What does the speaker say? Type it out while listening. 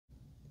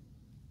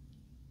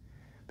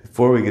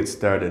Before we get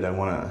started, I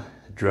want to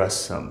address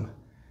some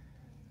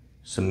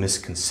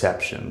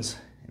misconceptions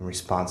in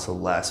response to the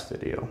last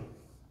video.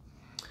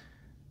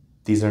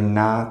 These are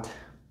not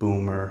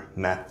boomer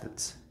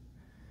methods.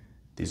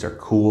 These are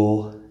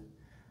cool.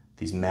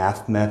 These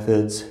math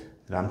methods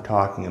that I'm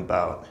talking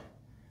about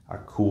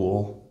are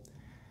cool,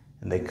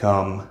 and they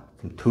come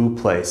from two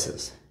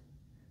places: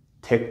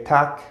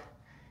 TikTok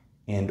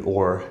and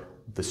or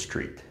the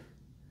street.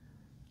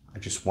 I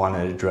just want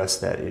to address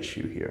that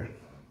issue here.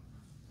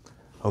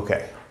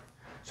 Okay,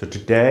 so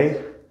today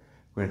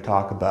we're going to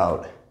talk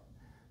about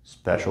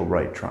special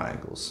right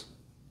triangles.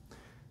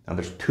 Now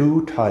there's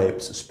two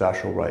types of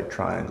special right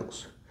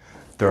triangles.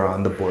 They're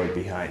on the board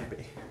behind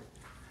me.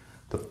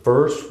 The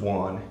first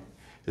one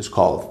is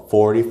called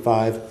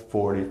 45,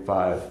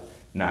 45,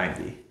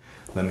 90.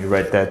 Let me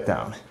write that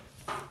down.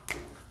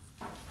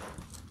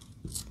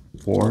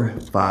 4,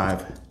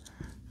 5,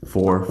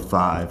 4,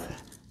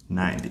 5,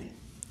 90.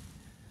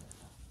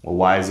 Well,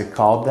 why is it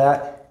called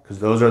that? Because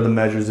those are the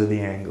measures of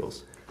the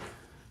angles.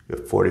 You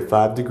have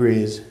 45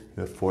 degrees, you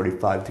have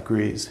 45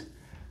 degrees,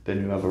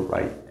 then you have a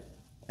right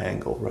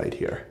angle right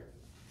here.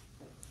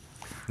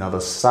 Now the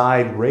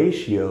side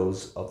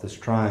ratios of this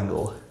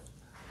triangle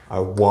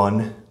are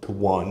 1 to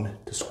 1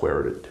 to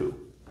square root of 2.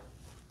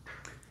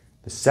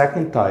 The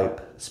second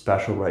type,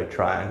 special right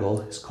triangle,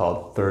 is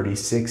called 30,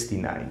 60,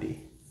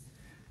 90.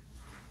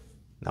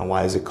 Now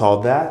why is it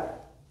called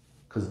that?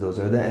 Because those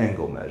are the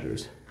angle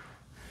measures.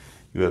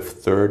 You have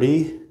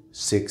 30,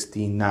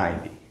 60,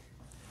 90.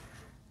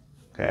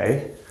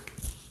 Okay?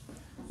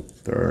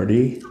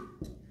 30,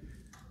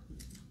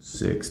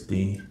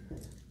 60,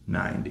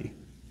 90.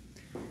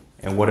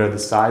 And what are the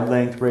side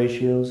length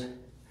ratios?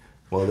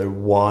 Well, they're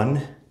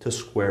 1 to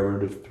square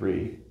root of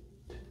 3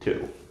 to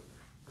 2.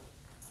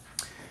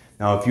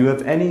 Now, if you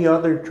have any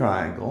other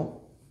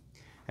triangle,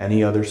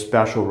 any other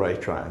special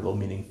right triangle,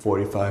 meaning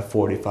 45,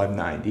 45,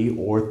 90,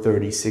 or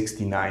 30,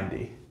 60,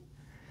 90,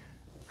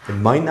 it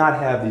might not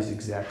have these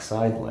exact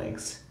side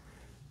lengths,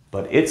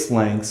 but its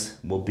lengths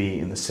will be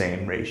in the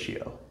same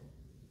ratio.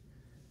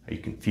 Are you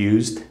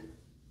confused?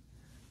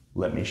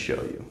 Let me show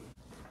you.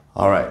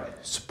 All right,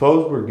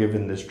 suppose we're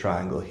given this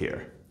triangle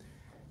here.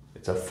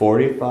 It's a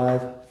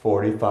 45,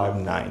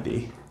 45,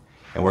 90,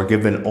 and we're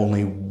given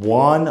only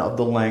one of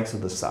the lengths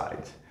of the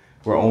sides.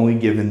 We're only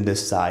given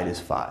this side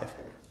is 5.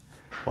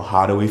 Well,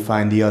 how do we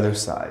find the other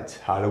sides?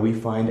 How do we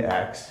find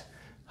x?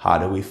 How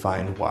do we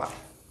find y?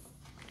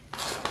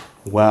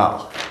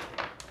 Well,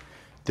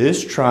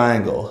 this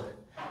triangle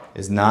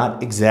is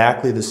not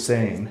exactly the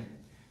same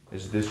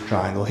as this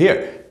triangle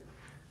here,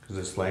 because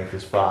this length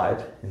is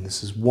 5 and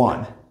this is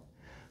 1,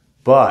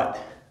 but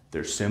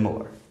they're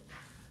similar.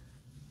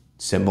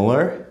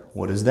 Similar,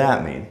 what does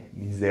that mean? It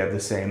means they have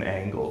the same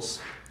angles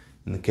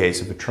in the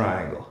case of a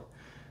triangle.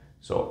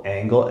 So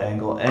angle,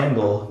 angle,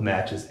 angle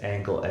matches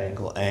angle,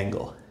 angle,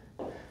 angle.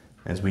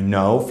 As we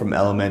know from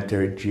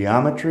elementary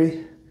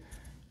geometry,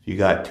 if you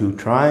got two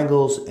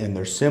triangles and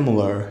they're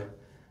similar,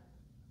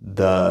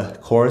 the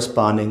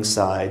corresponding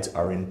sides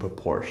are in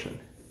proportion.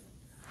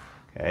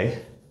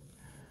 Okay?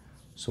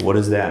 So what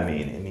does that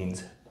mean? It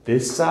means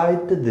this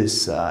side to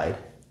this side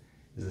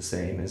is the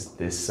same as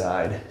this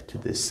side to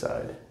this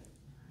side.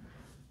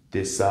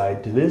 This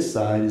side to this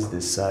side is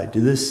this side to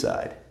this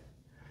side.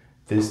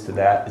 This to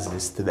that is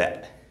this to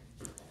that.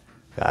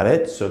 Got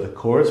it? So the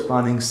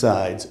corresponding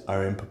sides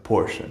are in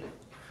proportion.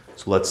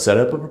 So let's set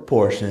up a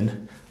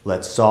proportion,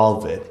 let's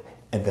solve it,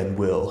 and then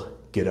we'll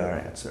get our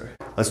answer.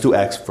 Let's do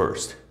x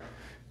first.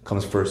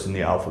 Comes first in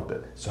the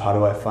alphabet. So how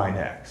do I find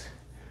x?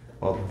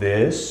 Well,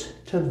 this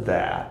to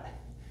that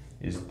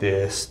is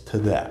this to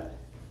that.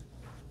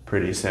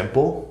 Pretty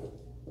simple.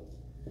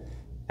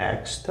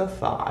 X to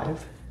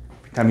 5.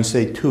 Every time you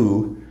say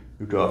 2,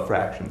 you draw a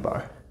fraction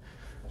bar.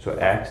 So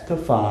x to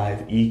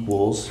 5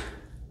 equals,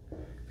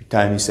 every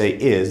time you say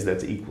is,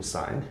 that's equal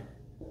sign,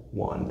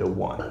 1 to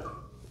 1.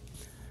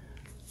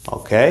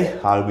 Okay,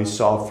 how do we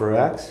solve for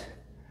x?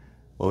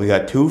 Well, we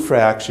got two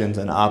fractions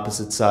on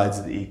opposite sides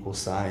of the equal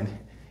sign.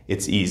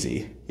 It's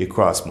easy. You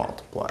cross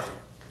multiply.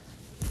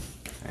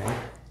 Okay.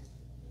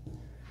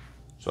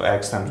 So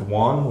x times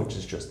 1, which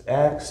is just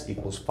x,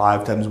 equals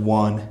 5 times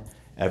 1.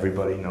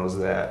 Everybody knows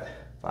that.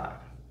 5.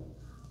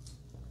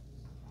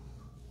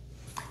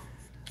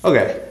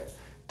 Okay.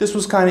 This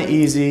was kind of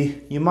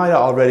easy. You might have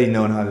already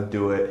known how to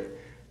do it.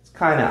 It's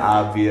kind of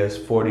obvious.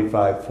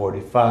 45,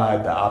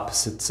 45. The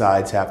opposite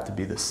sides have to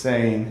be the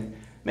same.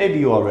 Maybe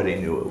you already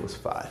knew it was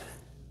 5.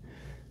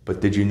 But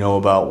did you know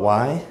about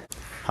y?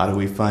 How do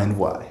we find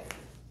y?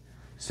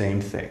 Same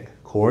thing.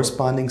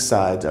 Corresponding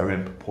sides are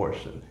in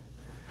proportion.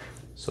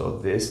 So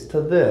this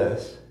to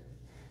this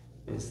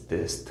is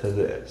this to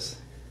this.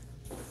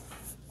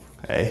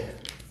 Okay,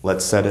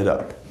 let's set it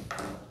up.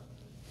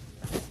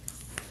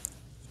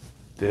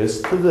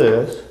 This to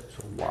this,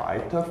 so y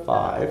to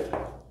 5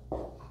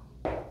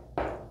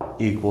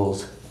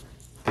 equals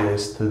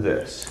this to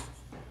this.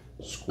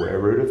 Square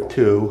root of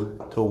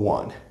 2 to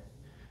 1.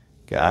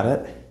 Got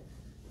it?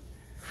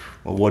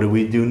 Well, what do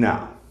we do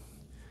now?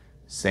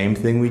 Same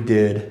thing we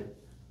did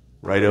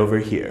right over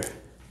here.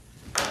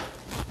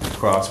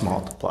 cross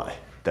multiply.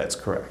 That's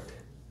correct.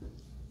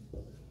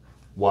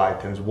 Y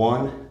times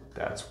 1,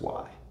 that's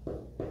y.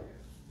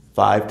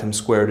 5 times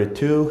square root of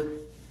 2,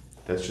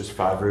 that's just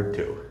 5 root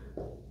 2.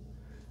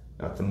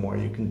 Nothing more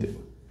you can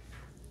do.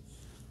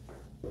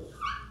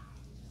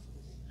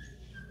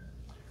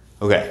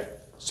 Okay,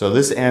 so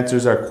this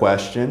answers our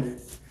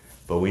question,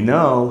 but we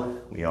know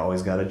we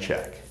always got to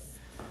check.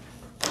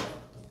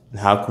 And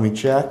how can we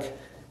check?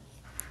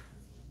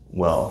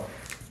 Well,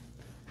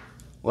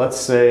 let's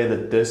say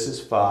that this is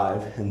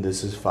 5 and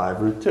this is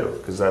 5 root 2,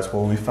 because that's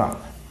what we found.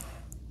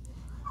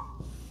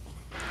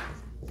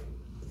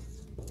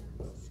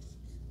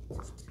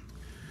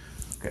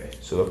 Okay,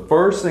 so the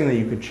first thing that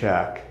you could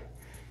check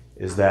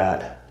is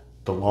that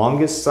the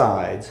longest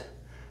sides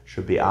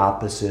should be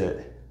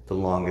opposite the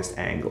longest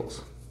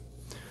angles.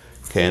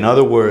 Okay, in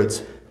other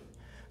words,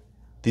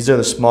 these are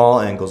the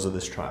small angles of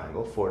this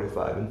triangle,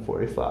 45 and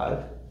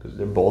 45, because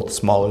they're both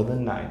smaller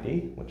than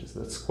 90, which is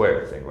the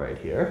square thing right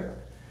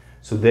here.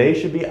 So they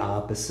should be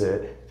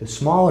opposite the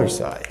smaller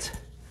sides.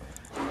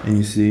 And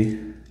you see,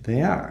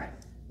 they are,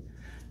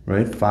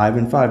 right? 5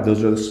 and 5,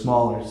 those are the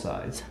smaller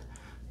sides.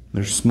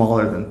 They're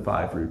smaller than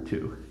 5 root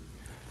 2.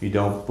 If you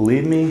don't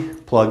believe me,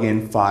 plug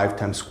in 5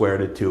 times square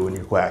root of 2 in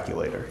your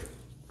calculator.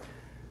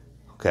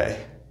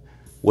 Okay,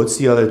 what's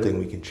the other thing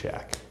we can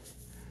check?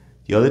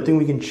 The other thing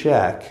we can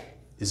check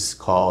is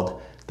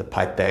called the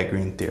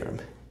Pythagorean theorem.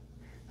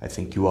 I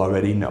think you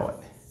already know it.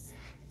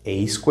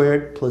 A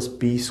squared plus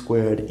b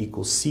squared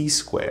equals c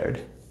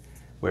squared,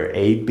 where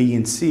a, b,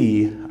 and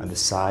c are the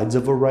sides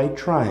of a right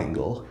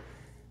triangle,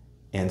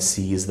 and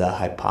c is the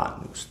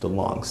hypotenuse, the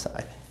long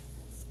side.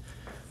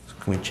 So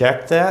can we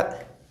check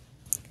that?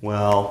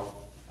 Well,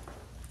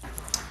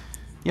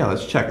 yeah,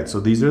 let's check it. So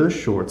these are the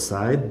short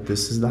side,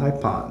 this is the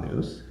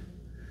hypotenuse.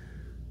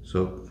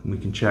 So we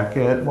can check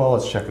it, well,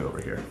 let's check it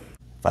over here.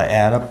 If I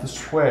add up the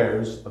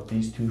squares of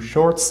these two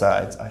short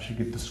sides, I should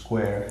get the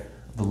square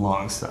of the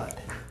long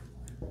side.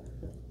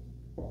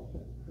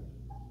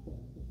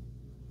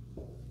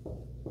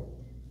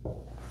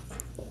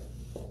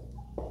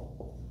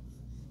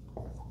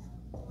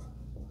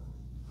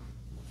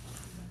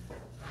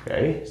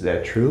 Okay, is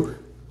that true?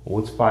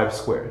 Well, what's 5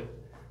 squared?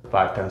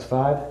 5 times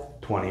 5,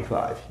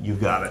 25. You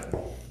got it.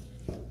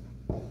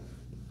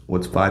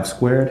 What's 5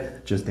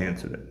 squared? Just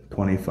answered it,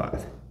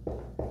 25.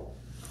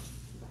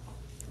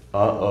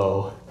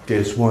 Uh-oh,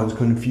 this one's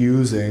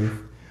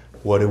confusing.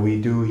 What do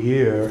we do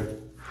here?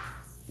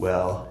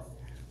 Well,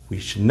 we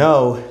should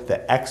know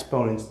that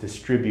exponents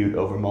distribute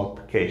over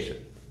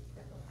multiplication.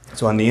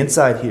 So on the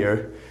inside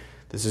here,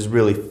 this is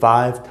really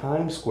 5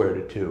 times square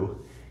root of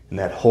 2, and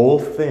that whole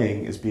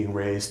thing is being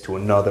raised to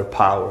another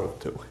power of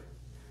 2.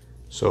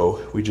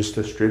 So we just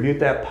distribute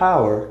that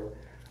power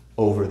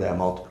over that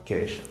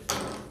multiplication.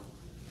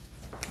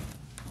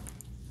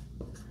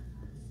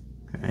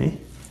 Okay?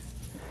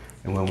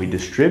 And when we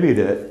distribute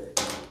it,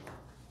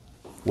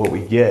 what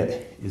we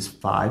get is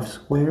 5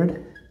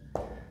 squared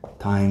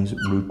times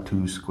root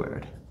 2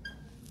 squared.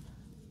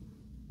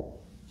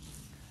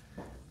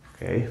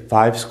 Okay,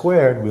 5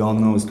 squared, we all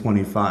know is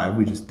 25.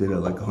 We just did it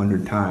like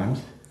 100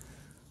 times.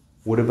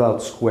 What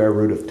about square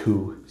root of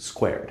 2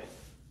 squared?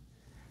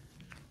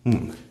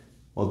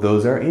 Well,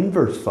 those are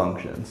inverse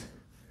functions.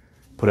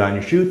 Put on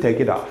your shoe, take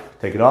it off.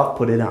 Take it off,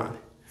 put it on.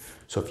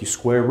 So if you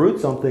square root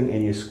something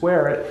and you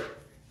square it,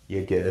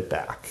 you get it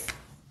back.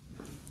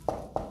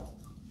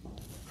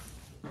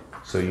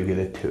 So you get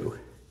a 2.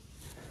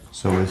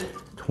 So is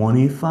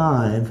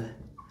 25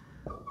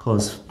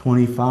 plus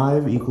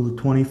 25 equal to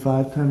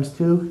 25 times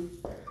 2?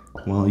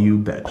 Well, you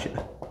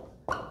betcha.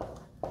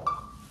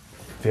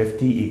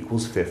 50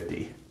 equals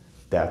 50.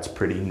 That's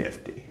pretty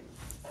nifty.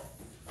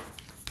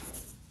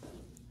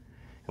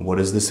 And what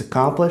does this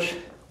accomplish?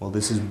 Well,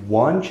 this is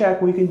one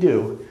check we can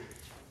do.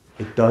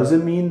 It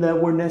doesn't mean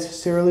that we're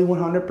necessarily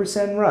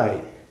 100%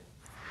 right,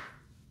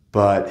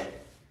 but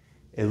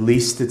at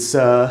least it's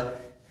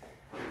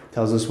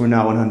tells us we're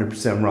not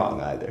 100%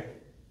 wrong either.